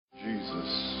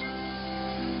Jesus.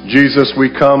 Jesus,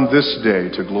 we come this day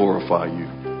to glorify you.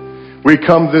 We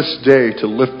come this day to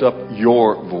lift up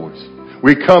your voice.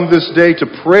 We come this day to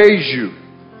praise you,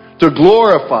 to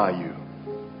glorify you.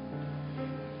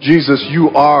 Jesus, you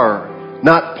are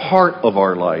not part of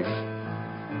our life.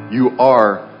 You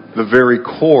are the very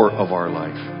core of our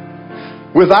life.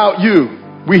 Without you,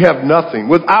 we have nothing.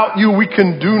 Without you, we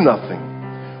can do nothing.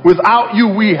 Without you,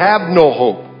 we have no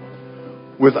hope.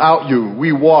 Without you,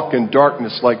 we walk in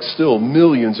darkness like still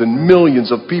millions and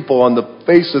millions of people on the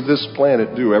face of this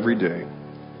planet do every day.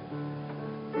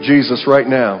 Jesus, right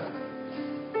now,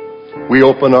 we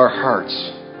open our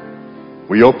hearts.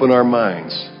 We open our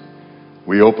minds.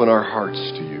 We open our hearts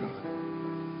to you.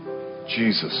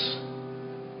 Jesus,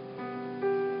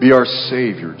 be our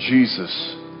Savior.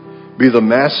 Jesus, be the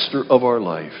master of our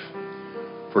life.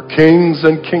 For kings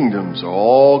and kingdoms are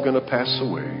all going to pass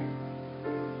away.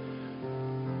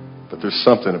 But there's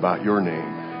something about your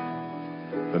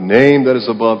name, the name that is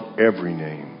above every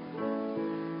name,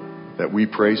 that we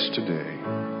praise today.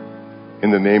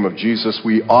 In the name of Jesus,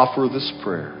 we offer this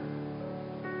prayer.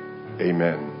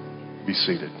 Amen. Be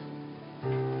seated.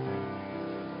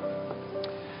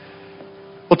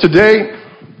 Well, today,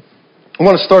 I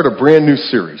want to start a brand new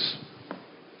series.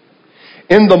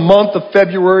 In the month of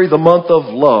February, the month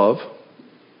of love,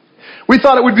 we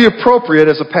thought it would be appropriate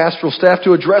as a pastoral staff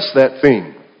to address that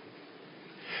theme.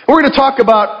 We're going to talk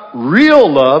about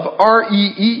real love,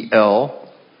 R-E-E-L,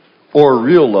 or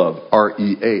real love,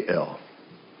 R-E-A-L.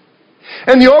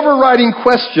 And the overriding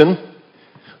question,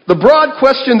 the broad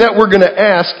question that we're going to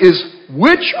ask is,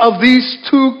 which of these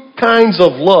two kinds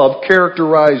of love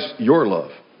characterize your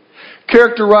love?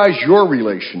 Characterize your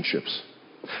relationships?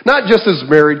 Not just as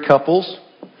married couples,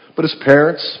 but as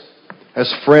parents,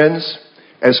 as friends,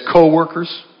 as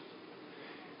co-workers,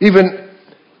 even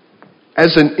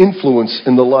as an influence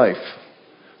in the life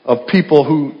of people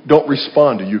who don't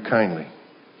respond to you kindly.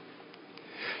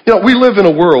 You know, we live in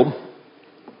a world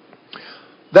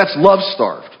that's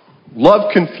love-starved,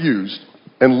 love-confused,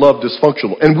 and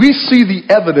love-dysfunctional. And we see the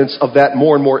evidence of that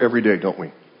more and more every day, don't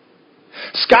we?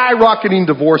 Skyrocketing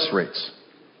divorce rates,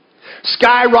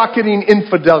 skyrocketing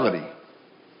infidelity,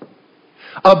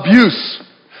 abuse,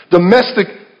 domestic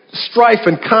strife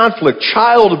and conflict,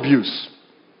 child abuse,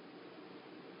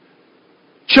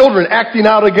 children acting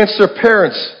out against their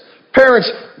parents,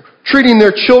 parents treating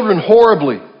their children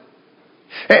horribly,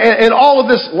 and all of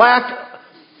this lack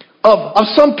of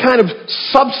some kind of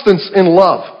substance in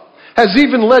love has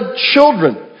even led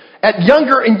children at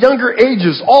younger and younger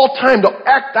ages all time to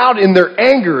act out in their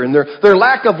anger and their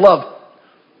lack of love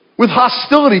with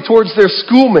hostility towards their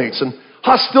schoolmates and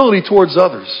hostility towards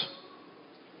others.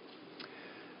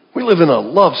 We live in a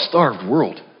love-starved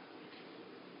world.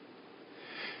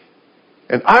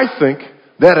 And I think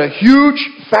that a huge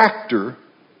factor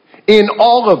in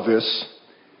all of this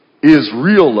is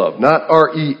real love. Not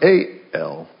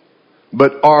R-E-A-L,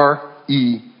 but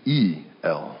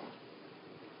R-E-E-L.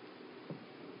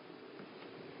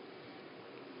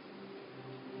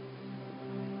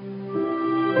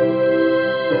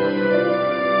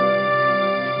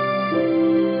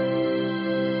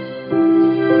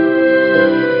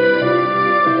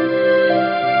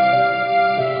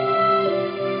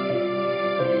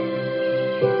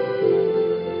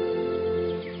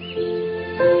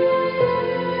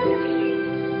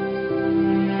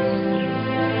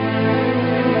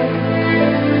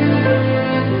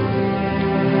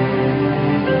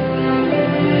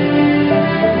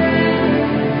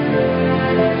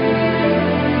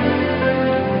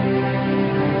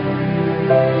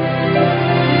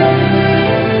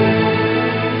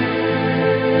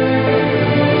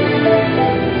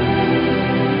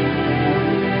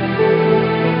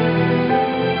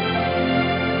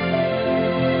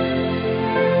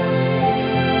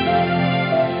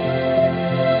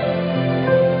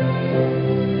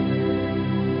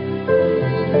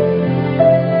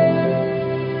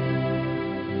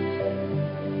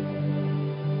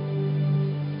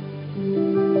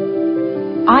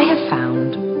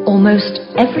 Almost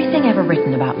everything ever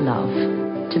written about love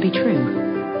to be true.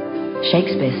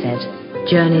 Shakespeare said,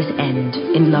 "Journeys end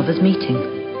in lovers' meeting."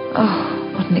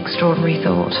 Oh, what an extraordinary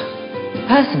thought.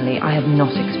 Personally, I have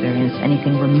not experienced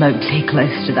anything remotely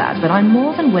close to that, but I'm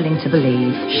more than willing to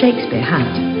believe Shakespeare had.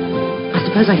 I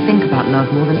suppose I think about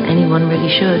love more than anyone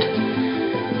really should.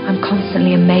 I'm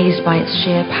constantly amazed by its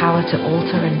sheer power to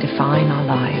alter and define our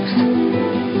lives.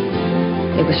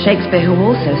 It was Shakespeare who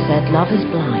also said, "Love is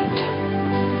blind."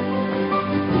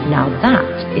 Now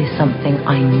that is something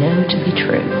I know to be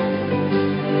true.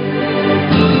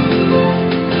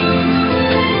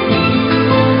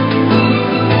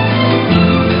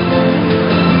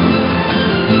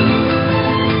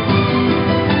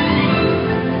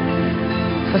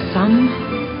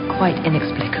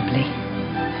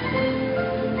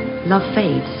 love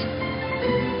fades.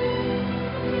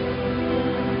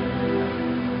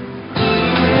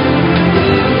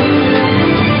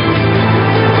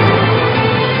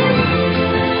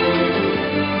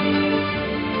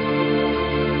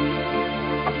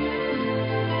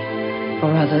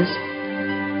 For others,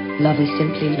 love is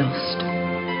simply lost.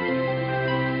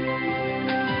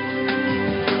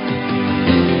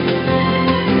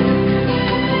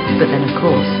 But then, of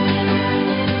course,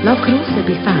 love can also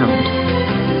be found,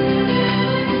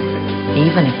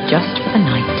 even if just for the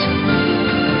night.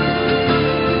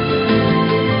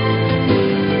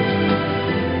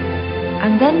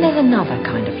 And then there's another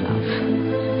kind of love,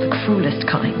 the cruelest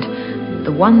kind,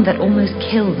 the one that almost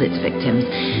kills its victims.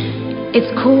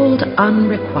 It's called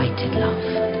unrequited love.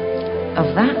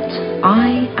 Of that,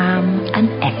 I am an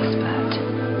expert.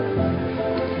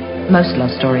 Most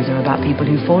love stories are about people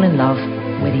who fall in love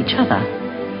with each other.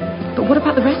 But what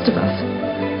about the rest of us?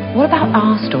 What about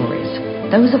our stories?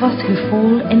 Those of us who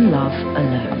fall in love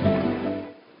alone.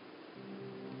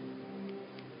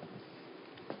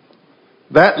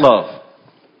 That love,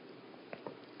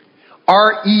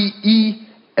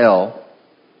 R-E-E-L,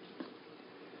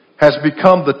 has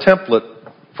become the template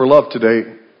for love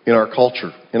today in our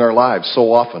culture, in our lives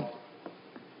so often.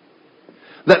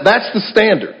 That's the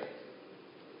standard.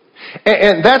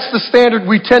 And that's the standard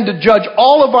we tend to judge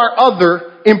all of our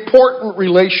other important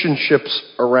relationships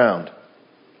around.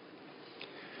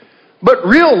 But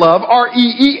real love,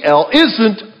 R-E-E-L,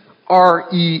 isn't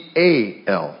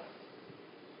R-E-A-L.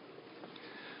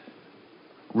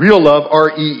 Real love,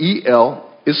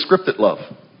 R-E-E-L, is scripted love.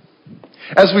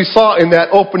 As we saw in that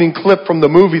opening clip from the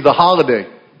movie The Holiday,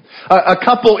 a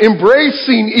couple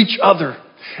embracing each other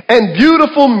and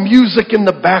beautiful music in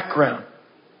the background,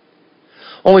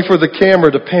 only for the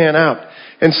camera to pan out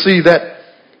and see that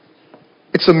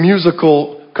it's a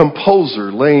musical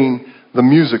composer laying the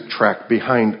music track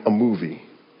behind a movie.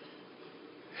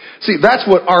 See, that's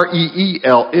what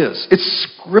R-E-E-L is. It's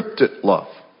scripted love.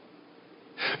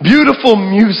 Beautiful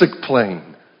music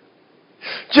playing.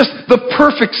 Just the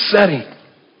perfect setting.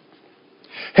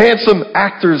 Handsome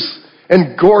actors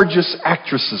and gorgeous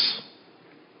actresses.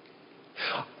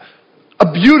 A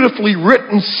beautifully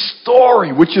written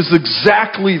story, which is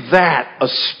exactly that, a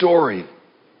story.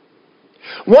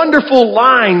 Wonderful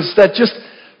lines that just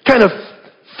kind of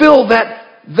fill that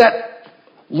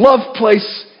love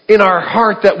place in our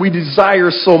heart that we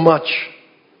desire so much.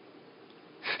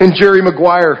 And Jerry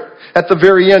Maguire, at the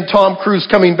very end, Tom Cruise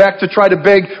coming back to try to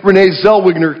beg Renee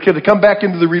Zellweger to come back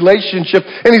into the relationship.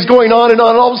 And he's going on, and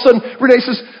all of a sudden, Renee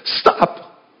says,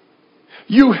 "Stop.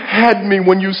 You had me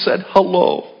when you said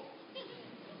hello."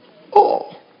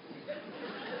 Oh.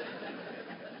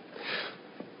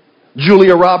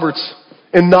 Julia Roberts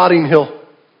in Notting Hill,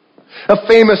 a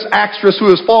famous actress who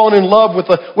has fallen in love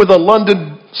with a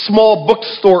London small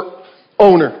bookstore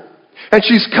owner. And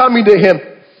she's coming to him.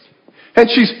 And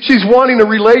she's wanting a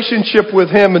relationship with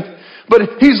him, but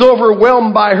he's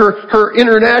overwhelmed by her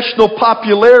international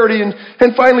popularity.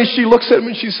 And finally she looks at him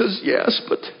and she says, "Yes,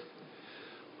 but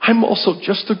I'm also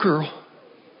just a girl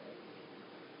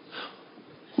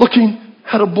looking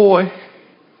at a boy,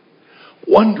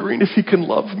 wondering if he can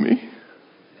love me."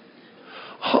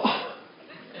 Oh.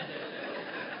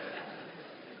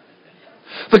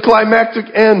 The climactic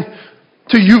end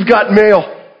to You've Got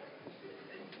Mail.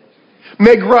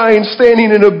 Meg Ryan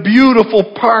standing in a beautiful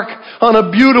park on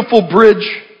a beautiful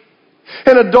bridge,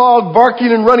 and a dog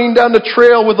barking and running down the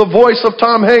trail with the voice of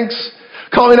Tom Hanks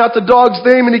calling out the dog's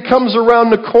name, and he comes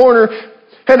around the corner,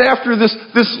 and after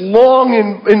this long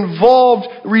and involved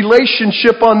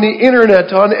relationship on the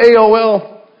internet, on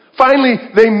AOL, finally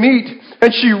they meet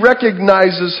and she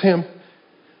recognizes him,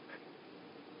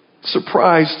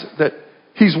 surprised that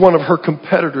he's one of her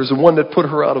competitors and one that put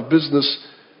her out of business.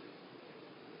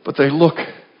 But they look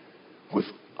with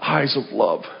eyes of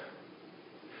love.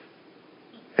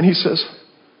 And he says,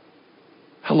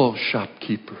 "Hello,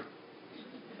 shopkeeper."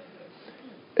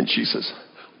 And she says,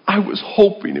 "I was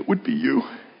hoping it would be you."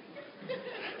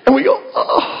 And we go,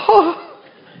 "Oh."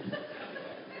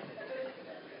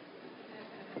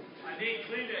 I need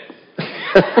Kleenex.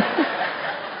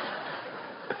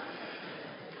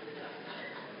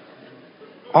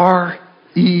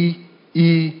 R-E-E-L.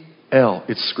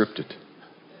 It's scripted.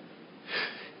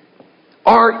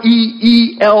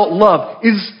 R-E-E-L, love,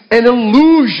 is an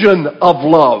illusion of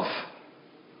love.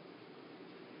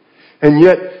 And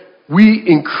yet, we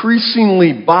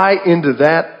increasingly buy into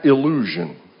that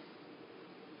illusion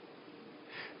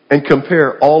and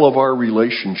compare all of our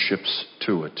relationships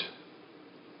to it.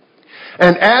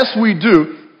 And as we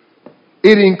do,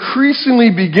 it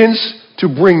increasingly begins to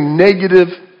bring negative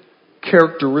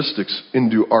characteristics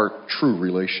into our true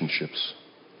relationships.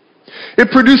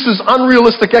 It produces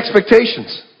unrealistic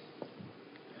expectations.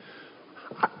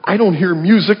 I don't hear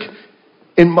music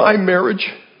in my marriage.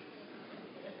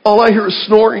 All I hear is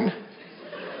snoring.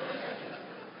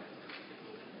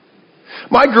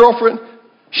 My girlfriend,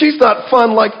 she's not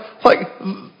fun like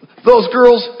those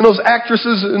girls and those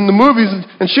actresses in the movies,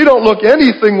 and she don't look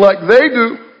anything like they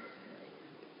do.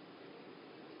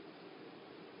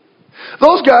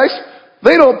 Those guys,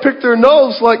 they don't pick their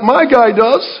nose like my guy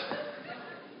does.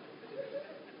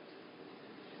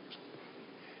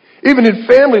 Even in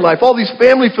family life, all these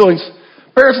family feelings.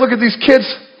 Parents look at these kids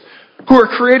who are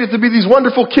created to be these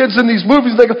wonderful kids in these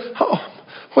movies, and they go, oh,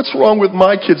 what's wrong with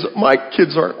my kids? My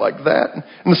kids aren't like that.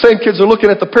 And the same kids are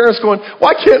looking at the parents going,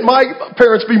 why can't my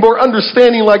parents be more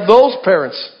understanding like those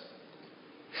parents?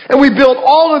 And we build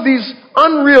all of these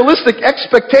unrealistic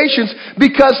expectations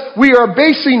because we are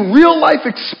basing real life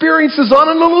experiences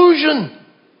on an illusion.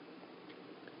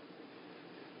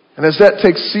 And as that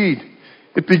takes seed,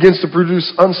 it begins to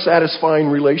produce unsatisfying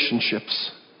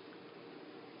relationships.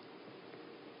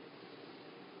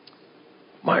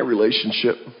 My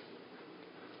relationship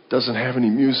doesn't have any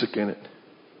music in it.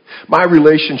 My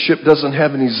relationship doesn't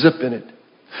have any zip in it.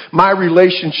 My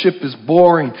relationship is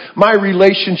boring. My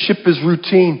relationship is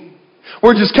routine.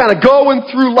 We're just kind of going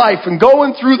through life and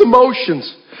going through the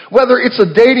motions. Whether it's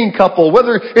a dating couple,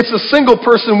 whether it's a single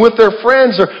person with their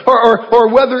friends,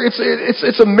 or whether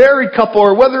it's a married couple,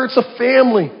 or whether it's a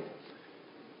family.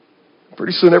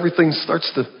 Pretty soon everything starts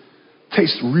to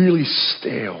taste really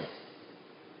stale.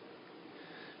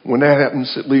 When that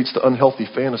happens, it leads to unhealthy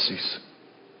fantasies.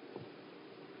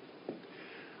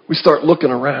 We start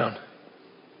looking around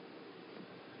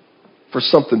for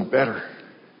something better.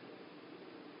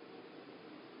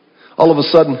 All of a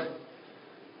sudden,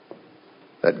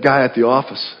 that guy at the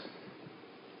office,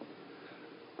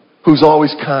 who's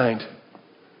always kind,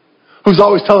 who's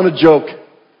always telling a joke,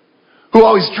 who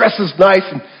always dresses nice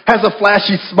and has a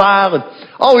flashy smile and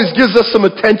always gives us some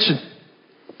attention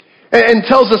and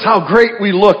tells us how great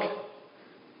we look.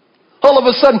 All of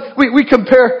a sudden, we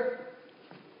compare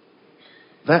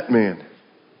that man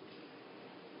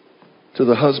to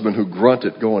the husband who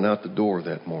grunted going out the door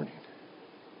that morning.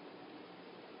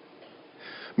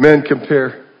 Men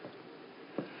compare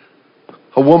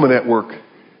a woman at work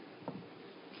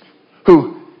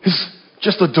who is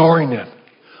just adoring them.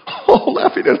 Oh,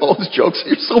 laughing at all his jokes.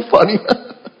 You're so funny.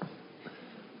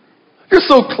 You're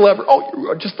so clever. Oh, you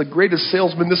are just the greatest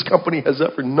salesman this company has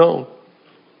ever known.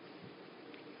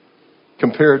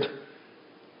 Compared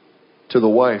to the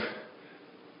wife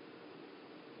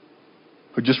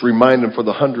who just remind them for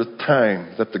the 100th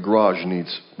time that the garage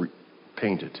needs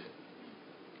painted.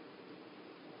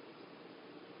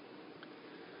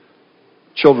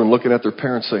 Children looking at their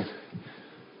parents saying,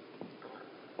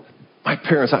 my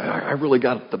parents, I really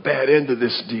got the bad end of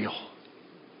this deal.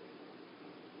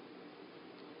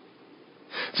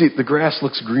 See, the grass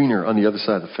looks greener on the other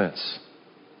side of the fence.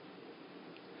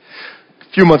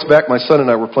 A few months back, my son and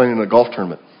I were playing in a golf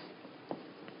tournament.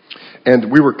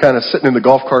 And we were kind of sitting in the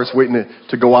golf carts waiting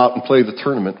to go out and play the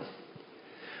tournament.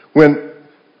 When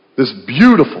this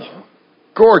beautiful,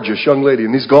 gorgeous young lady,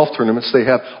 in these golf tournaments, they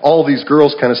have all these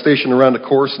girls kind of stationed around the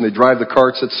course and they drive the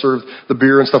carts that serve the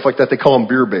beer and stuff like that. They call them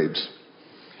beer babes.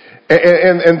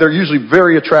 And they're usually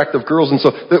very attractive girls. And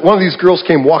so one of these girls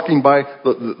came walking by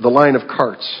the line of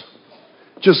carts.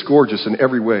 Just gorgeous in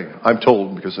every way, I'm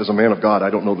told, because as a man of God, I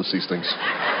don't notice these things.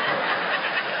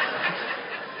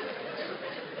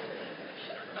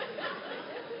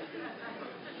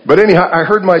 But anyhow, I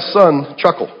heard my son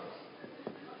chuckle.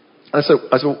 I said,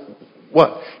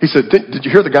 what? He said, did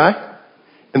you hear the guy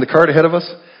in the cart ahead of us?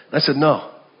 And I said,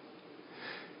 no.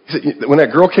 He said, when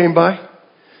that girl came by,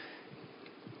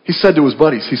 he said to his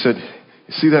buddies, he said,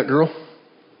 you see that girl?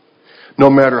 No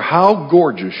matter how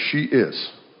gorgeous she is,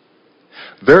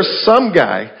 there's some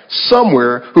guy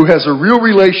somewhere who has a real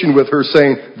relation with her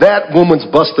saying, that woman's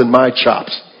busting my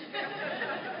chops.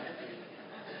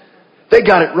 They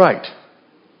got it right.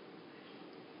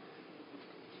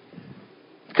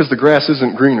 Because the grass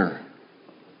isn't greener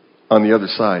on the other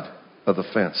side of the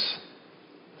fence.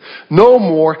 No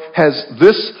more has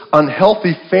this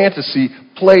unhealthy fantasy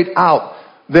played out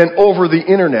than over the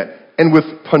internet and with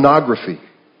pornography.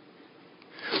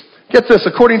 Get this,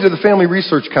 according to the Family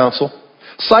Research Council,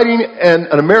 citing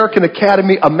an American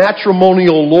Academy of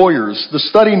Matrimonial Lawyers, the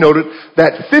study noted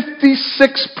that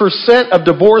 56% of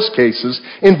divorce cases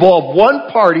involve one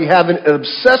party having an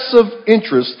obsessive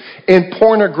interest in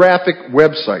pornographic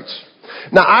websites.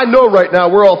 Now, I know right now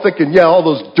we're all thinking, yeah, all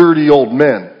those dirty old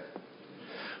men.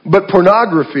 But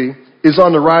pornography is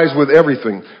on the rise with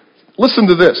everything. Listen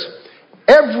to this.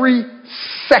 Every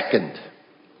second,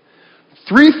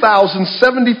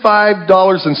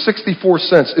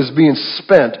 $3,075.64 is being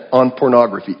spent on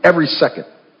pornography. Every second.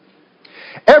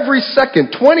 Every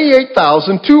second,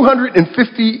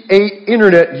 28,258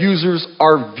 internet users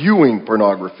are viewing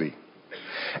pornography.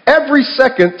 Every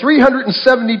second,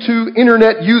 372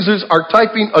 internet users are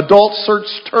typing adult search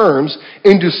terms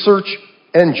into search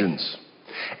engines.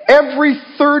 Every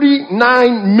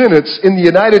 39 minutes in the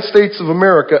United States of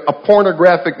America, a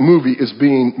pornographic movie is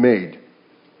being made.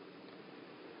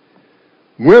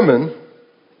 Women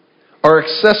are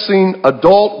accessing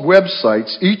adult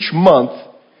websites each month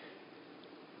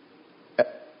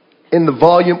in the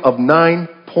volume of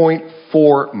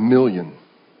 9.4 million.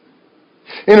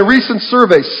 In a recent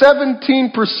survey,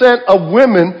 17% of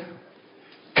women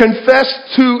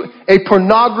confessed to a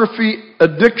pornography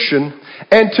addiction,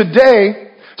 and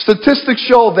today, statistics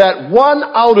show that 1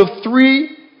 out of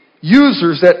 3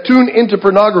 users that tune into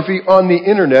pornography on the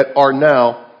internet are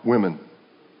now women.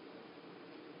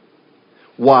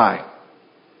 Why?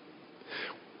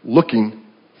 Looking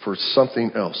for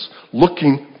something else.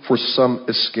 Looking for some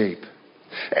escape.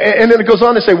 And then it goes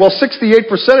on to say, well,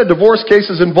 68% of divorce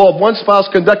cases involve one spouse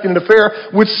conducting an affair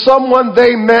with someone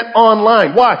they met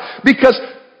online. Why? Because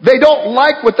they don't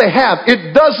like what they have.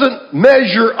 It doesn't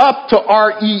measure up to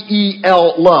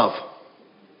REEL, love.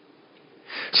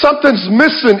 Something's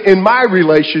missing in my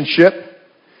relationship.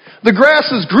 The grass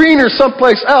is greener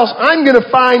someplace else. I'm going to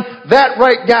find that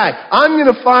right guy. I'm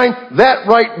going to find that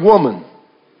right woman.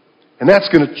 And that's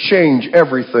going to change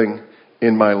everything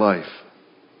in my life.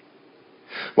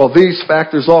 Well, these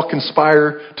factors all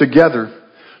conspire together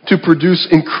to produce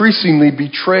increasingly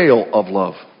betrayal of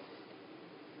love.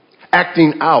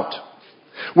 Acting out.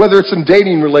 Whether it's in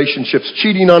dating relationships,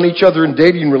 cheating on each other in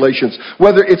dating relations.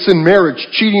 Whether it's in marriage,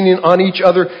 cheating on each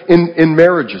other in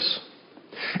marriages.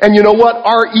 And you know what?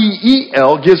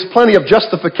 REEL gives plenty of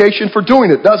justification for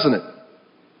doing it, doesn't it?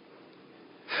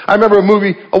 I remember a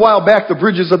movie a while back, The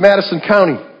Bridges of Madison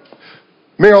County.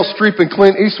 Meryl Streep and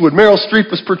Clint Eastwood. Meryl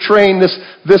Streep was portraying this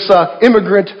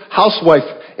immigrant housewife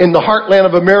in the heartland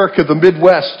of America, the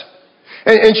Midwest.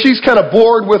 And she's kind of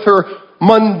bored with her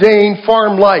mundane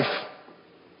farm life.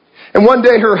 And one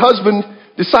day her husband,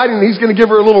 deciding he's going to give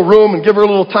her a little room and give her a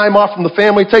little time off from the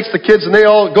family, takes the kids and they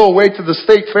all go away to the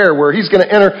state fair where he's going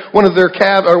to enter one of their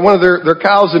cows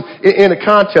in a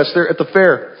contest there at the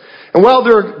fair. And while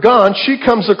they're gone, she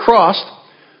comes across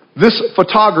this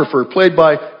photographer played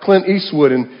by Clint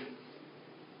Eastwood, and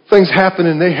things happen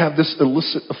and they have this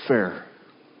illicit affair.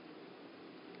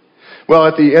 Well,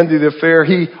 at the end of the affair,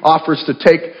 he offers to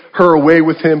take her away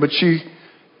with him, but she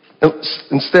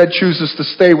instead chooses to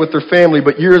stay with her family.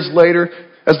 But years later,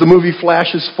 as the movie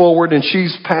flashes forward and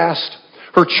she's passed,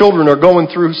 her children are going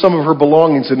through some of her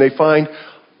belongings and they find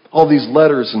all these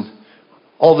letters and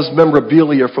all this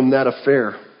memorabilia from that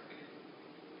affair.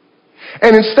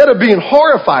 And instead of being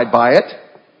horrified by it,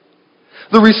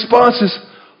 the response is,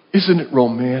 isn't it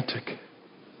romantic?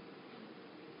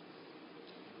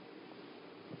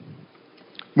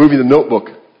 Movie The Notebook.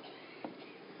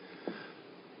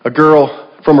 A girl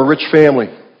from a rich family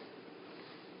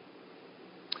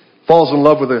falls in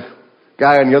love with a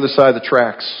guy on the other side of the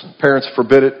tracks. Parents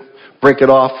forbid it, break it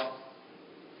off,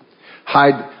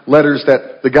 hide letters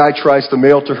that the guy tries to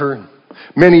mail to her.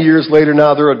 Many years later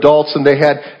now, they're adults, and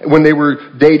when they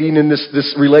were dating in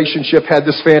this relationship, had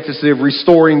this fantasy of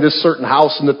restoring this certain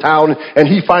house in the town, and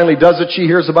he finally does it. She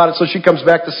hears about it, so she comes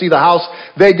back to see the house.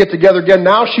 They get together again.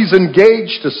 Now she's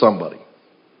engaged to somebody.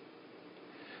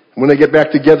 When they get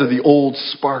back together, the old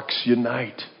sparks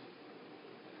unite.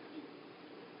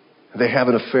 They have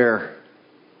an affair.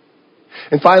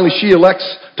 And finally, she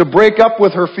elects to break up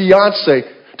with her fiancé,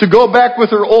 to go back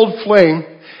with her old flame.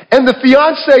 And the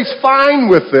fiancé's fine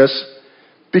with this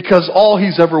because all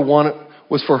he's ever wanted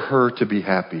was for her to be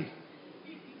happy.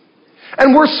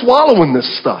 And we're swallowing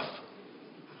this stuff.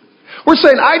 We're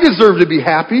saying, I deserve to be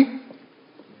happy.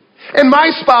 And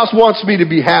my spouse wants me to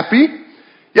be happy.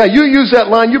 Yeah, you use that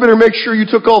line, you better make sure you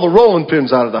took all the rolling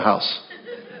pins out of the house.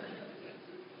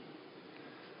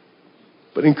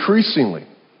 But increasingly,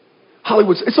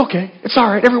 Hollywood's, it's okay, it's all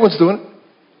right, everyone's doing it.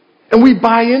 And we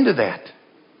buy into that.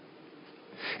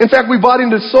 In fact, we bought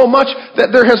into so much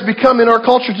that there has become in our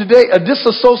culture today a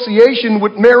disassociation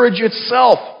with marriage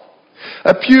itself.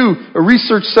 A Pew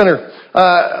Research Center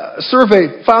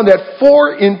survey found that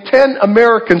 4 in 10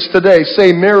 Americans today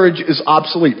say marriage is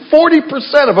obsolete.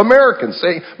 40% of Americans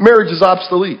say marriage is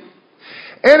obsolete.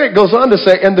 And it goes on to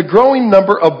say, and the growing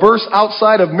number of births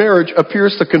outside of marriage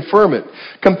appears to confirm it.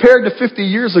 Compared to 50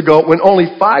 years ago, when only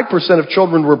 5% of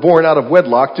children were born out of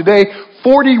wedlock, today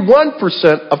 41%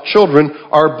 of children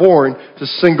are born to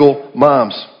single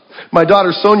moms. My daughter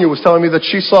Sonia was telling me that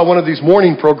she saw one of these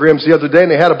morning programs the other day,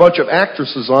 and they had a bunch of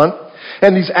actresses on.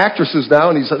 And these actresses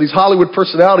now, and these Hollywood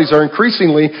personalities are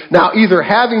increasingly now either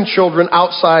having children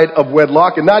outside of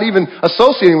wedlock and not even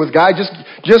associating with guys,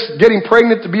 just getting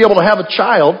pregnant to be able to have a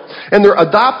child, and they're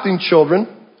adopting children.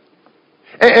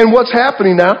 And what's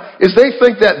happening now is they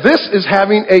think that this is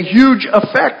having a huge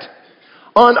effect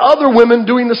on other women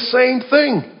doing the same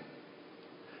thing.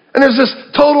 And there's this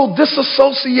total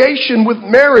disassociation with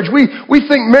marriage. We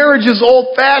think marriage is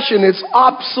old-fashioned, it's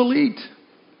obsolete.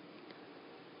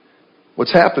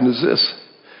 What's happened is this,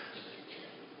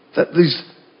 that these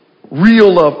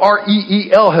real love,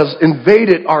 R-E-E-L, has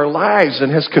invaded our lives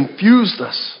and has confused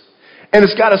us. And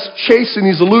it's got us chasing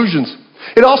these illusions.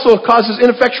 It also causes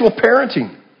ineffectual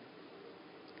parenting.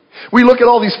 We look at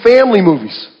all these family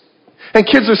movies, and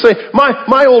kids are saying,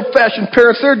 my old-fashioned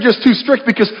parents, they're just too strict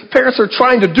because parents are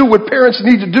trying to do what parents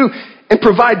need to do and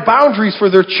provide boundaries for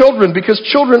their children because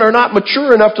children are not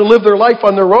mature enough to live their life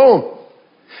on their own.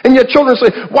 And yet children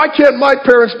say, why can't my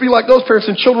parents be like those parents?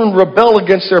 And children rebel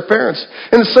against their parents.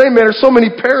 In the same manner, so many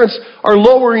parents are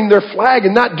lowering their flag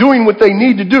and not doing what they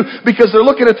need to do because they're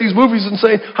looking at these movies and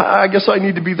saying, I guess I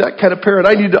need to be that kind of parent.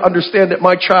 I need to understand that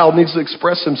my child needs to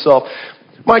express himself.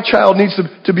 My child needs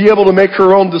to be able to make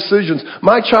her own decisions.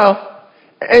 My child,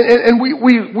 and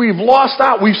we've lost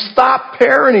out. We've stopped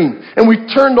parenting and we've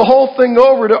turned the whole thing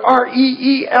over to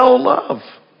R-E-E-L, love.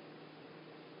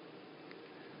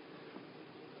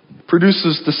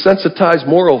 Produces desensitized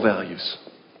moral values.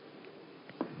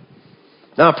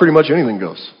 Now pretty much anything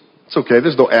goes. It's okay.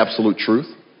 There's no absolute truth.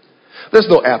 There's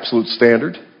no absolute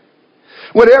standard.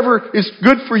 Whatever is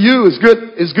good for you is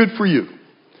good for you.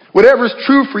 Whatever is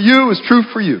true for you is true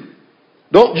for you.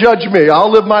 Don't judge me.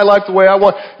 I'll live my life the way I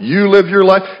want. You live your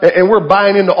life. And we're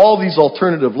buying into all these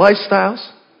alternative lifestyles.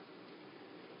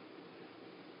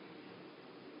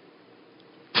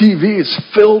 TV is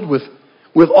filled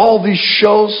with all these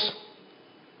shows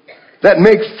that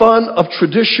make fun of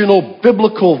traditional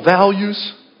biblical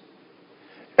values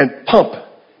and pump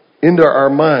into our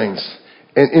minds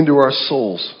and into our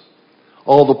souls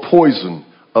all the poison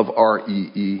of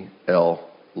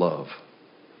R-E-E-L, love.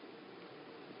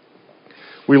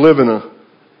 We live in a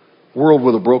world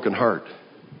with a broken heart.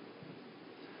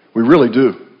 We really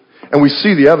do. And we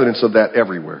see the evidence of that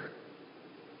everywhere.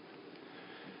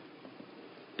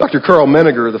 Dr. Carl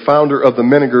Menninger, the founder of the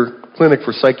Menninger Clinic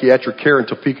for Psychiatric Care in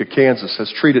Topeka, Kansas,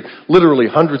 has treated literally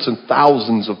hundreds and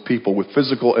thousands of people with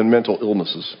physical and mental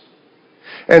illnesses.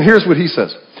 And here's what he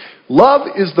says. Love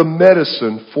is the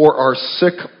medicine for our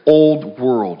sick old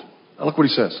world. Now look what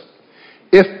he says.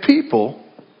 If people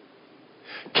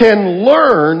can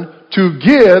learn to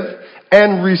give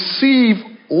and receive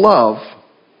love,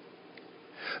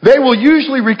 they will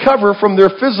usually recover from their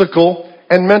physical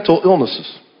and mental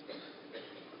illnesses.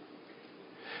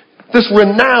 This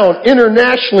renowned,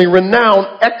 internationally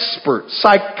renowned expert,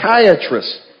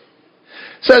 psychiatrist,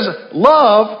 says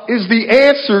love is the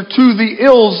answer to the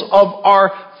ills of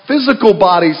our physical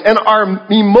bodies and our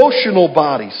emotional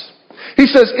bodies. He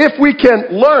says if we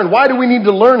can learn, why do we need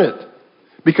to learn it?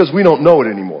 Because we don't know it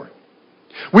anymore.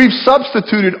 We've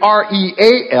substituted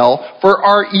R-E-A-L for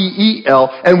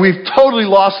R-E-E-L, and we've totally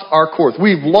lost our course.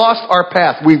 We've lost our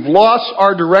path. We've lost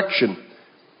our direction.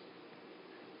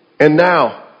 And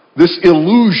now, this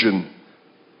illusion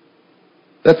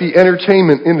that the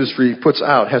entertainment industry puts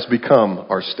out has become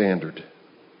our standard.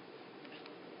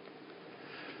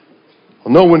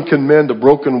 Well, no one can mend a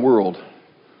broken world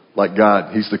like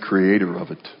God. He's the creator of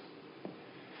it.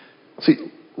 See,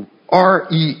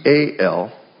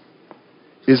 R-E-A-L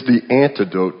is the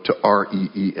antidote to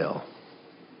R-E-E-L.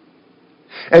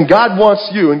 And God wants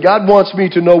you and God wants me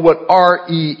to know what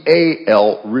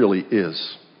R-E-A-L really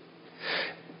is.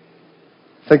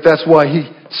 I think that's why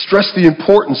he stressed the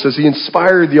importance as he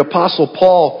inspired the Apostle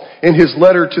Paul in his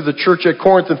letter to the church at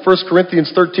Corinth in 1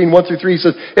 Corinthians 13, 1 through 3. He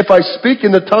says, if I speak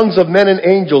in the tongues of men and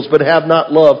angels but have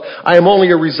not love, I am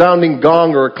only a resounding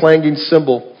gong or a clanging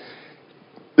cymbal.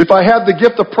 If I have the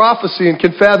gift of prophecy and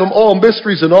can fathom all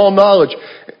mysteries and all knowledge,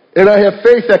 and I have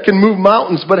faith that can move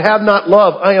mountains but have not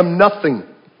love, I am nothing.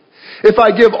 If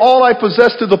I give all I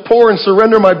possess to the poor and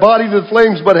surrender my body to the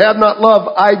flames but have not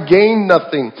love, I gain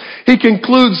nothing. He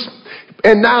concludes,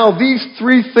 and now these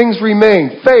three things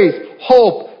remain, faith,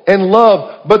 hope, and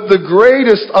love. But the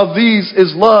greatest of these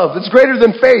is love. It's greater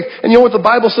than faith. And you know what the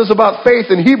Bible says about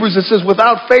faith? In Hebrews it says,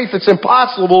 without faith it's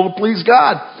impossible to please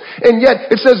God. And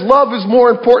yet it says love is more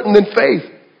important than faith.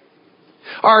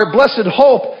 Our blessed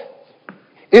hope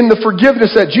in the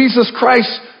forgiveness that Jesus Christ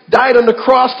died on the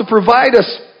cross to provide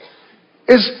us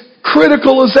is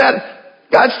critical as that.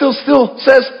 God still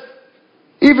says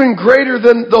even greater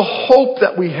than the hope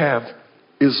that we have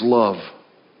is love.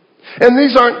 And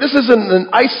this isn't an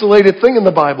isolated thing in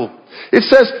the Bible. It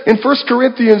says in 1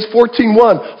 Corinthians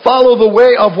 14:1, follow the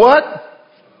way of what?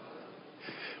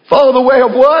 Follow the way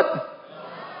of what?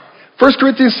 1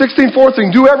 Corinthians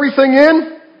 16:14, do everything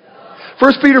in?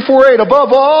 1 Peter 4:8,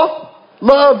 above all,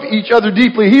 love each other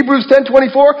deeply. Hebrews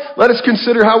 10:24, let us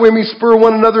consider how we may spur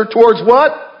one another towards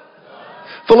what?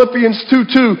 Philippians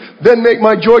 2:2, then make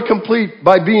my joy complete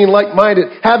by being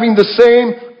like-minded, having the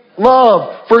same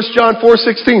love. 1 John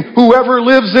 4:16, whoever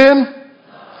lives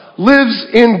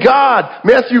in God.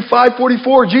 Matthew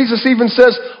 5:44, Jesus even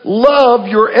says, love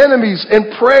your enemies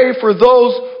and pray for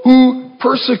those who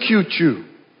persecute you.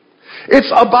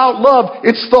 It's about love.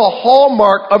 It's the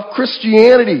hallmark of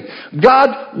Christianity.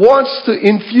 God wants to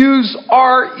infuse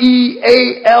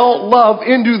R-E-A-L, love,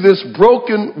 into this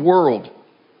broken world.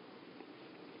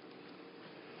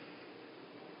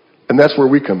 And that's where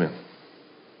we come in.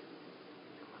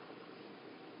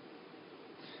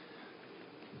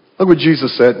 Look what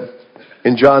Jesus said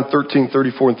in John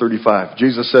 13:34 and 35.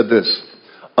 Jesus said this,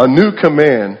 a new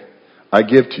command I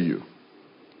give to you.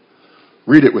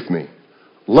 Read it with me.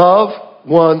 Love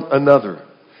one another.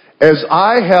 As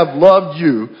I have loved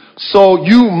you, so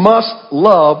you must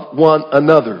love one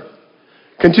another.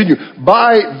 Continue.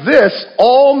 By this,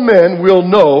 all men will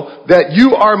know that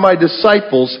you are my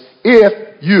disciples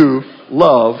if you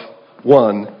love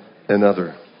one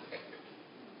another.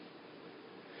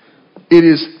 It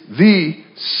is the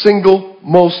single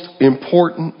most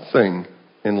important thing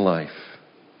in life.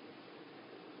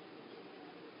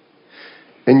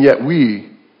 And yet we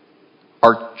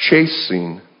are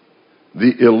chasing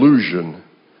the illusion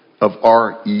of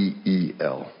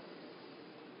R-E-E-L.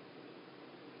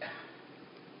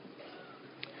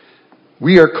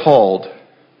 We are called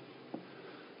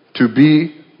to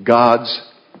be God's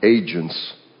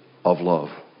agents of love.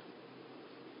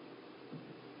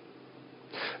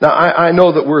 Now, I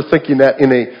know that we're thinking that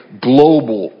in a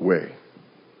global way.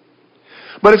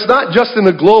 But it's not just in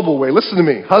a global way. Listen to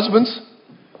me, husbands.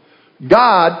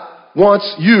 God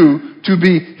wants you to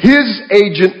be His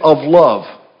agent of love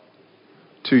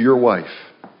to your wife.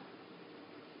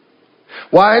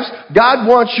 Wives, God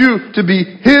wants you to be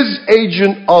His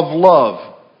agent of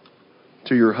love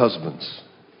to your husbands.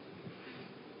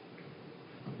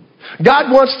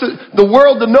 God wants the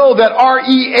world to know that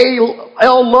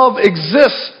R-E-A-L love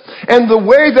exists. And the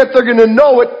way that they're going to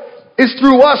know it is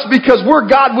through us because we're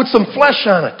God with some flesh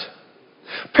on it.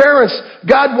 Parents,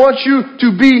 God wants you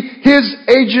to be His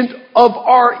agent of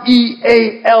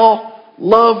R-E-A-L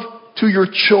love to your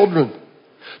children.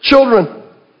 Children,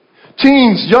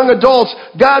 teens, young adults,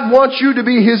 God wants you to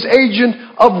be His agent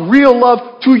of real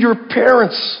love to your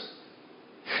parents.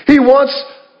 He wants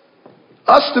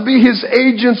us to be His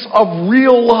agents of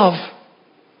real love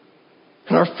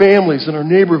in our families, in our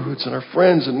neighborhoods, in our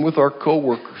friends, and with our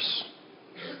coworkers.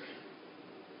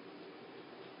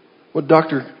 What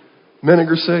Dr.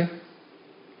 Menninger say?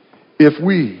 If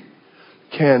we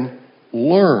can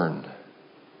learn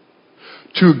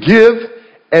to give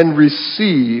and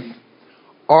receive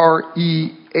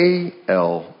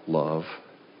R-E-A-L love,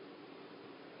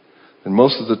 then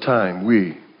most of the time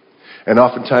and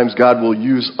oftentimes God will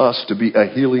use us to be a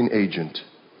healing agent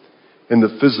in the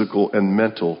physical and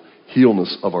mental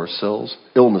illness of ourselves,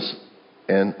 illness,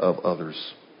 and of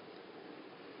others.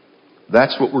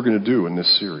 That's what we're going to do in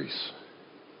this series.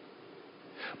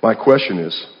 My question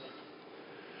is,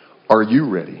 are you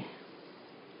ready?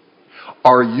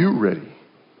 Are you ready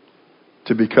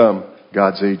to become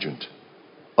God's agent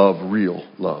of real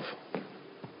love?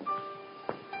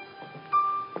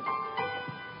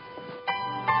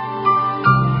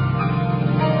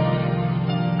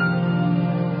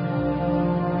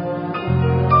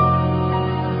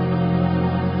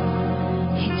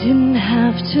 Didn't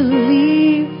have to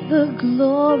leave the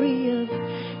glory of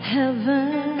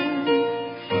heaven,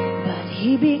 but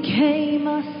He became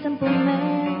a simple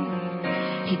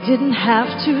man. He didn't have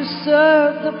to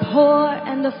serve the poor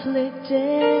and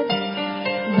afflicted,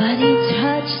 but He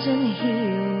touched and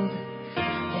healed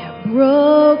their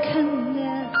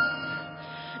brokenness.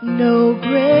 No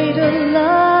greater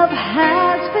love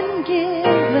has been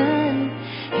given.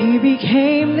 He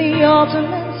became the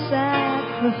ultimate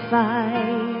sacrifice,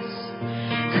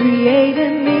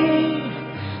 created me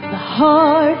the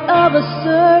heart of a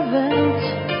servant.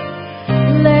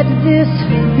 Let this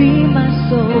be my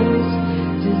soul's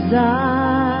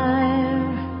desire.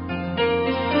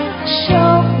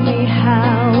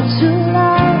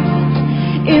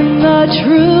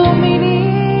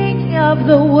 of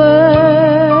the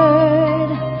word.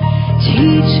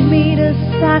 Teach me to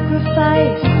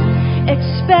sacrifice,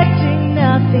 expecting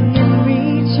nothing in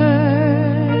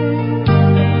return.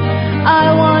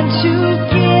 I want to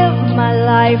give my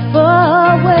life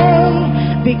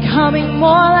away, becoming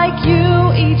more like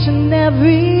you each and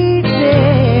every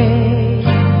day.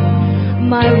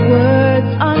 My words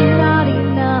are not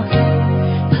enough.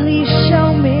 Please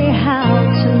show me how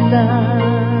to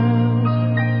love.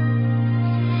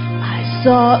 I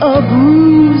saw a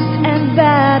bruised and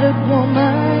battered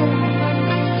woman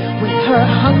with her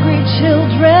hungry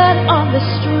children on the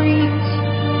street.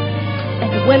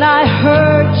 And when I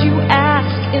heard you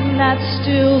ask in that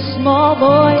still small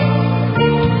voice,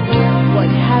 what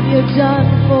have you done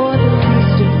for the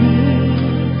least of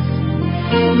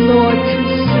these? Lord,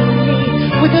 consume me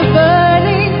with a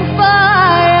burning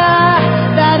fire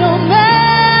that'll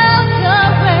melt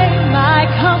away my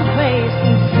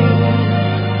complacency.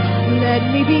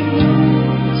 Let me be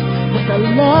moved with a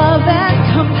love and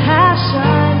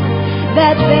compassion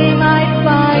that they might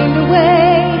find a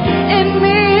way in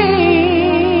me.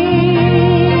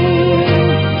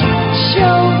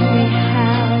 Show me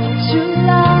how to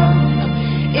love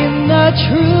in the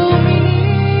true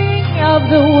meaning of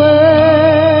the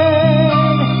word.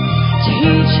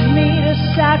 Teach me to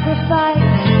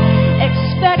sacrifice,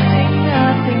 expecting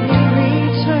nothing in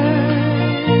return.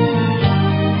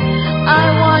 I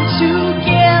want to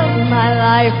give my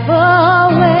life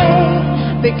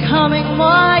away, becoming more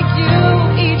like you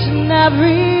each and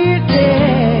every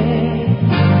day.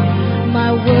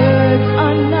 My words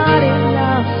are not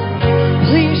enough.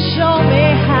 Please show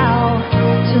me how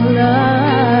to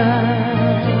love.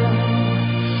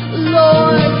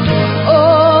 Lord,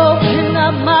 open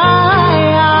up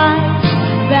my eyes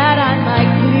that I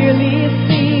might clearly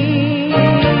see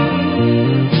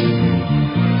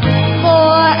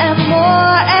more and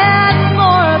more and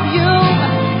more of you,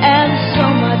 and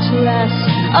so much less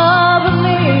of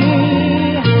me.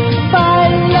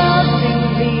 By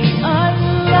loving the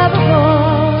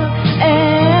unlovable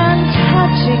and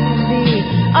touching the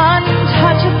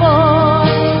untouchable,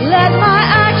 let my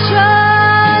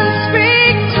actions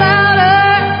speak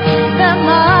louder than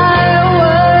my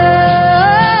words.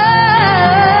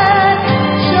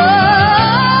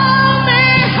 Show me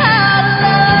how to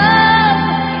love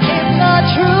in the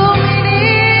true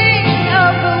meaning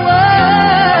of the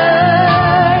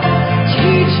word.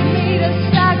 Teach me to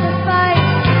sacrifice,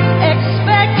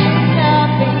 expecting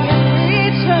nothing in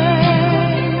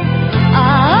return.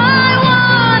 I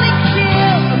want to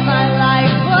give my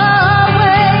life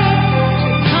away,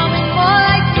 becoming more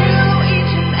like you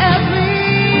each and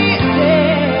every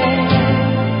day.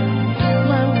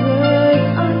 My words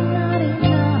are not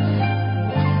enough.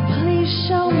 Please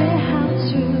show me how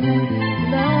to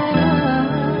love.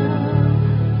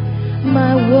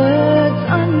 My words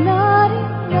are not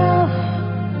enough.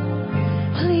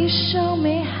 Please show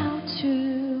me how to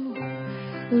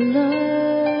love.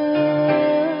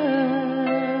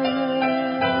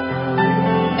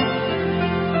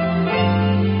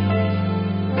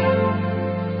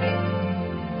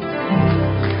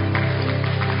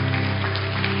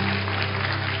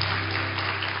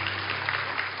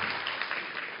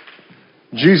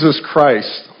 Jesus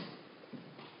Christ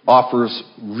offers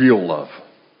real love.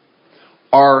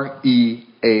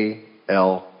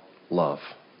 R-E-A-L, love.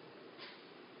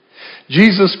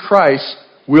 Jesus Christ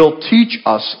will teach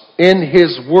us in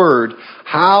His Word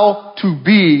how to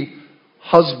be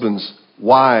husbands,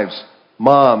 wives,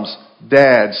 moms,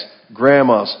 dads,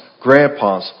 grandmas,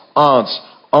 grandpas, aunts,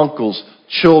 uncles,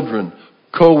 children,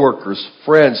 co-workers,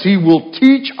 friends. He will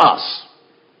teach us.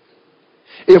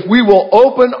 If we will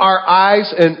open our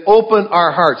eyes and open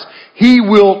our hearts, He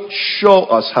will show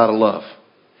us how to love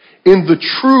in the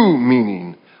true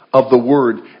meaning of the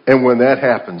word. And when that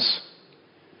happens,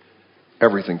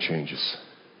 everything changes.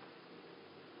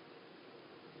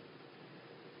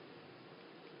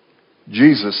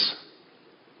 Jesus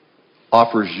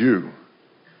offers you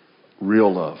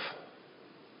real love.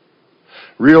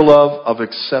 Real love of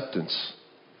acceptance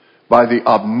by the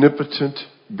omnipotent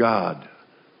God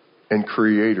and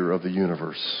creator of the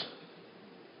universe.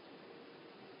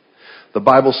 The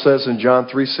Bible says in John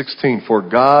 3:16, "For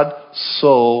God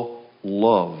so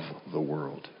loved the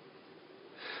world,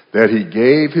 that He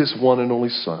gave His one and only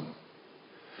Son,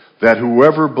 that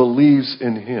whoever believes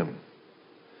in Him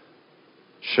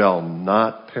shall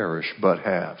not perish, but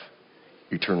have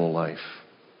eternal life."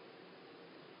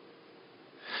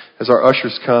 As our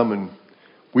ushers come and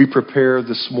we prepare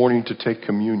this morning to take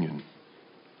communion,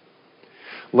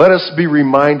 let us be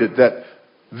reminded that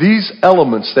these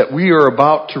elements that we are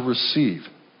about to receive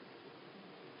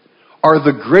are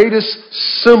the greatest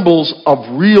symbols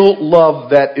of real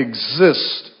love that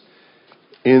exist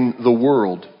in the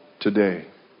world today.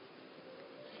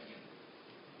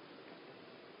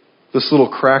 This little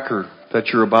cracker that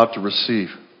you're about to receive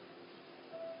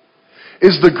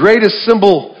is the greatest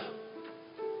symbol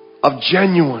of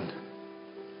genuine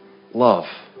love.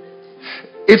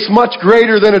 It's much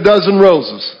greater than a dozen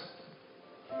roses.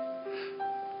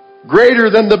 Greater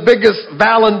than the biggest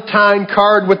Valentine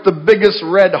card with the biggest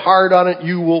red heart on it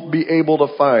you will be able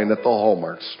to find at the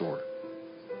Hallmark store.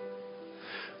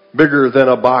 Bigger than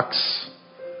a box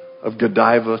of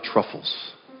Godiva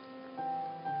truffles.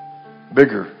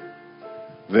 Bigger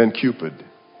than Cupid.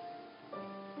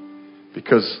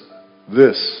 Because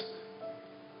this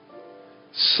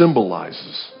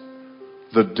symbolizes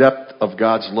the depth of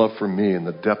God's love for me and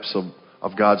the depths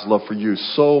of God's love for you.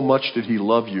 So much did He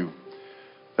love you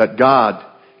that God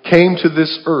came to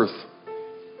this earth,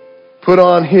 put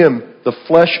on Him the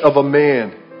flesh of a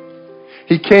man.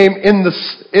 He came in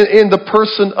the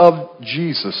person of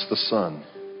Jesus, the Son.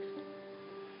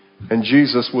 And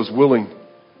Jesus was willing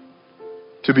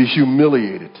to be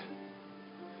humiliated,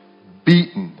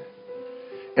 beaten,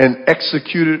 and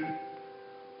executed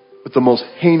with the most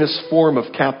heinous form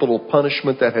of capital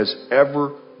punishment that has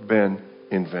ever been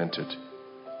invented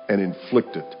and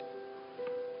inflicted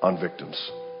on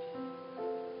victims.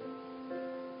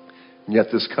 And yet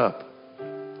this cup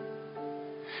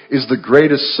is the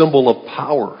greatest symbol of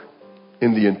power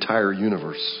in the entire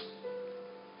universe.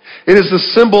 It is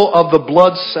the symbol of the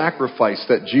blood sacrifice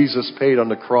that Jesus paid on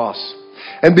the cross.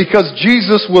 And because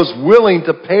Jesus was willing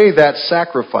to pay that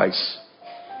sacrifice,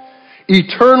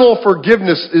 eternal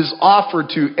forgiveness is offered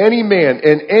to any man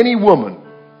and any woman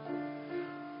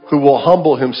who will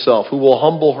humble himself, who will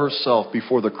humble herself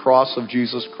before the cross of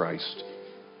Jesus Christ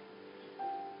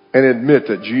and admit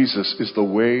that Jesus is the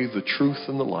way, the truth,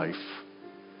 and the life,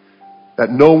 that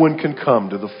no one can come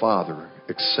to the Father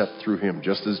except through Him,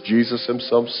 just as Jesus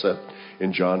Himself said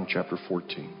in John chapter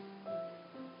 14.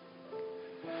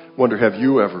 Wonder, have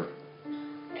you ever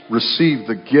received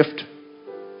the gift,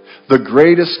 the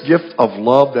greatest gift of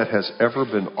love that has ever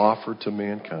been offered to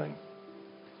mankind?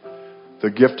 The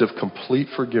gift of complete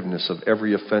forgiveness of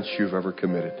every offense you've ever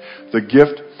committed. The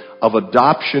gift of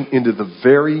adoption into the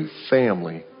very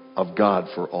family of God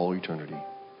for all eternity.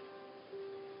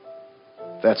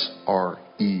 That's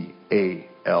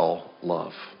R-E-A-L,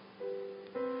 love.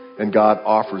 And God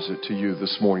offers it to you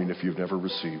this morning if you've never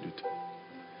received it.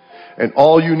 And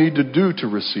all you need to do to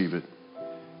receive it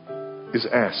is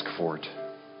ask for it.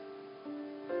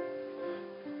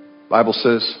 The Bible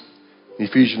says in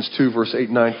Ephesians 2 verse 8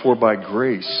 and 9, for by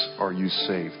grace are you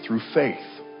saved through faith.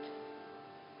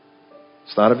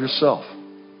 It's not of yourself.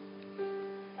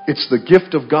 It's the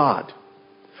gift of God,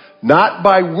 not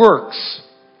by works,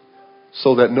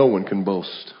 so that no one can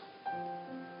boast.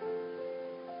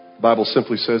 The Bible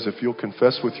simply says if you'll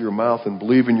confess with your mouth and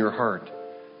believe in your heart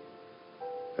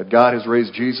that God has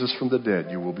raised Jesus from the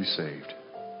dead, you will be saved.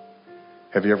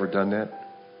 Have you ever done that?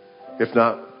 If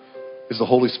not, is the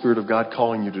Holy Spirit of God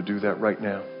calling you to do that right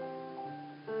now?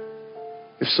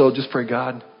 If so, just pray,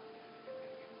 God,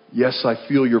 yes, I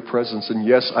feel your presence, and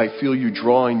yes, I feel you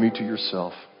drawing me to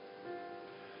yourself.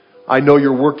 I know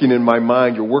you're working in my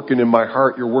mind, you're working in my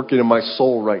heart, you're working in my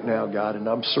soul right now, God, and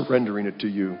I'm surrendering it to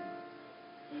you.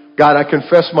 God, I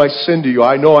confess my sin to you.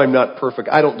 I know I'm not perfect.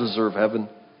 I don't deserve heaven.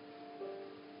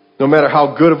 No matter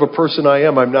how good of a person I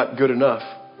am, I'm not good enough.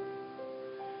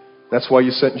 That's why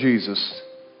you sent Jesus.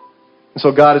 And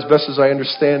so, God, as best as I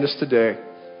understand this today,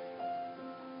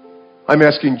 I'm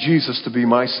asking Jesus to be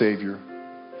my Savior.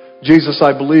 Jesus,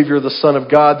 I believe you're the Son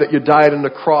of God, that you died on the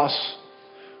cross,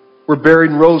 were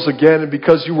buried and rose again, and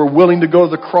because you were willing to go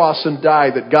to the cross and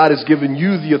die, that God has given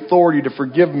you the authority to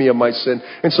forgive me of my sin.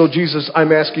 And so, Jesus,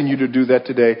 I'm asking you to do that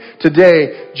today.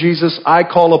 Today, Jesus, I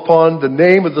call upon the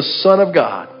name of the Son of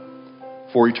God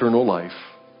for eternal life.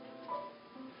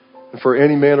 And for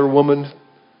any man or woman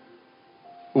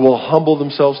who will humble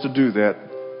themselves to do that,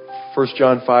 1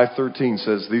 John 5:13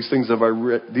 says, These things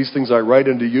I write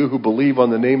unto you who believe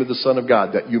on the name of the Son of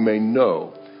God, that you may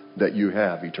know that you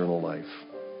have eternal life.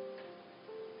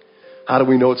 How do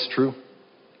we know it's true?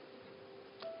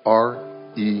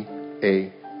 R-E-A-L,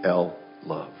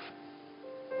 love.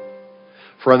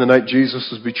 For on the night Jesus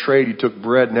was betrayed, He took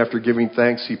bread, and after giving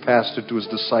thanks, He passed it to His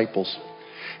disciples.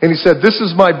 And He said, This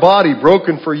is my body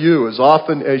broken for you. As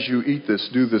often as you eat this,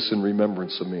 do this in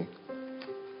remembrance of me.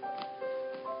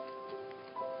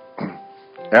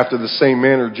 After the same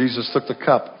manner, Jesus took the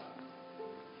cup,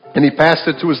 and He passed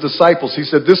it to His disciples. He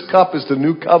said, This cup is the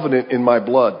new covenant in my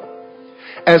blood.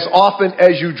 As often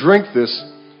as you drink this,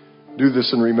 Do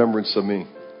this in remembrance of me.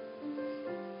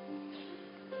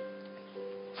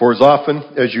 For as often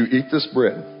as you eat this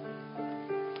bread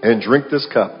and drink this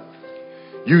cup,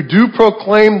 you do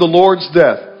proclaim the Lord's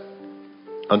death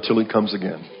until he comes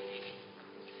again.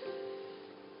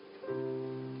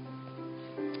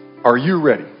 Are you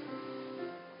ready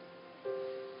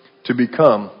to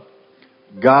become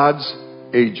God's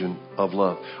agent of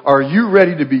love? Are you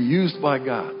ready to be used by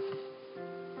God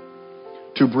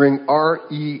to bring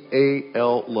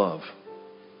R-E-A-L love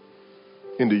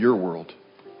into your world,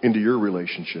 into your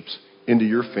relationships, into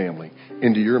your family,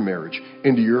 into your marriage,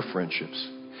 into your friendships,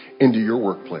 into your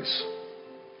workplace?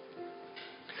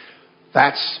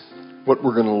 That's what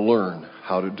we're going to learn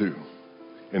how to do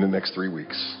in the next 3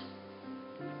 weeks.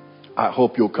 I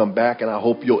hope you'll come back, and I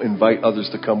hope you'll invite others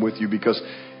to come with you, because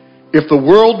if the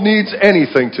world needs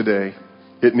anything today,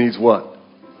 it needs what?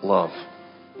 Love.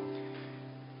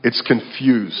 It's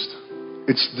confused.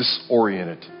 It's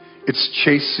disoriented. It's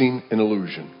chasing an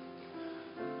illusion.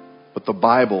 But the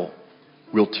Bible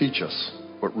will teach us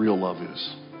what real love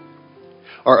is.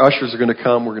 Our ushers are going to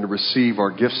come. We're going to receive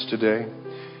our gifts today.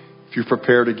 If you've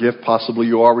prepared a gift, possibly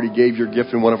you already gave your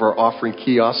gift in one of our offering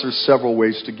kiosks. There's several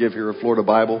ways to give here at Florida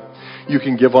Bible. You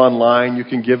can give online. You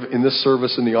can give in this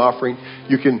service in the offering.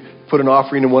 You can put an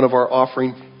offering in one of our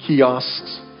offering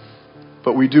kiosks.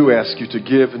 But we do ask you to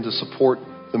give and to support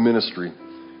the ministry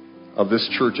of this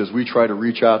church as we try to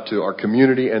reach out to our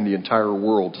community and the entire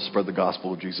world to spread the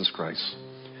gospel of Jesus Christ.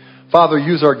 Father,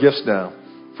 use our gifts now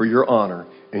for your honor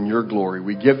and your glory.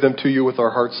 We give them to you with our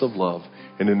hearts of love.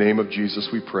 In the name of Jesus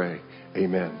we pray.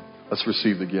 Amen. Let's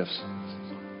receive the gifts.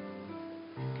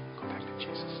 Go back to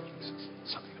Jesus. Jesus.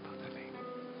 Something about that name.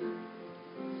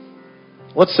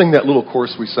 Let's sing that little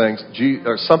chorus we sang.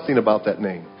 Or something about that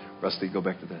name. Rusty, go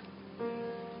back to that.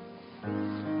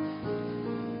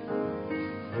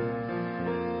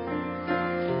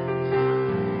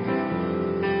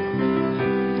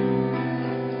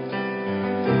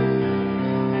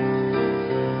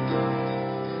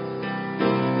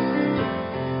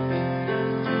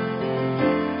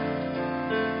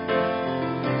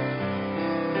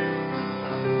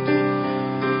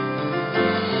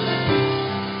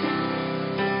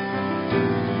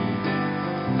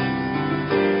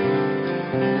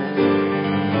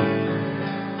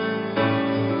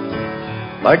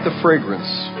 Like the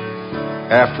fragrance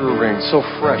after a rain, so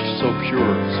fresh, so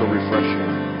pure, so refreshing.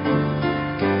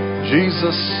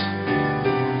 Jesus,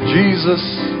 Jesus,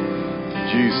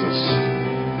 Jesus.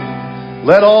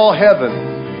 Let all heaven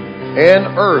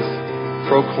and earth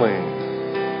proclaim.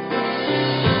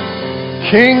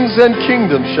 Kings and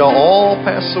kingdoms shall all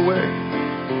pass away.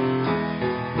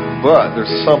 But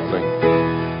there's something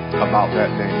about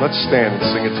that name. Let's stand and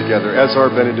sing it together as our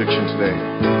benediction today.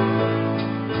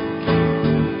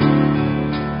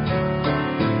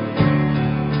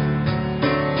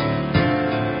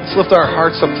 Let's lift our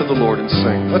hearts up to the Lord and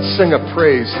sing. Let's sing a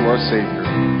praise to our Savior.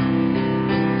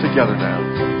 Together now.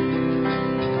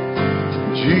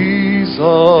 Jesus,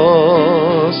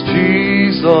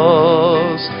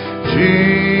 Jesus,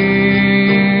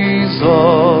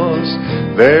 Jesus.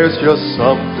 There's just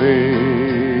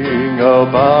something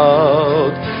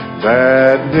about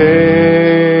that name.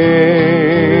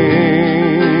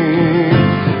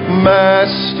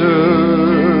 Master,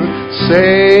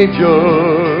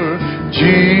 Savior,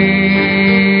 Jesus,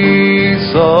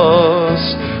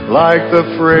 like the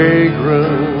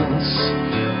fragrance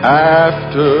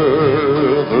after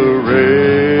the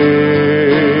rain.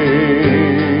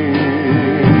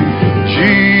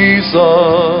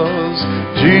 Jesus,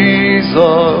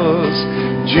 Jesus,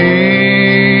 Jesus,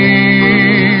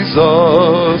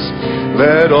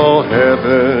 let all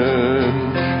heaven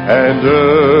and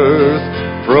earth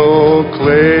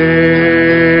proclaim.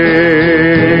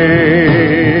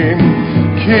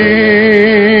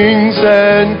 Kings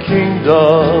and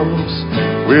kingdoms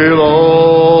will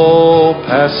all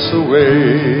pass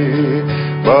away,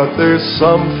 but there's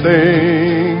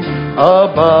something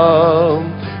about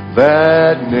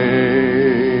that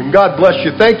name. God bless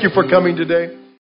you. Thank you for coming today.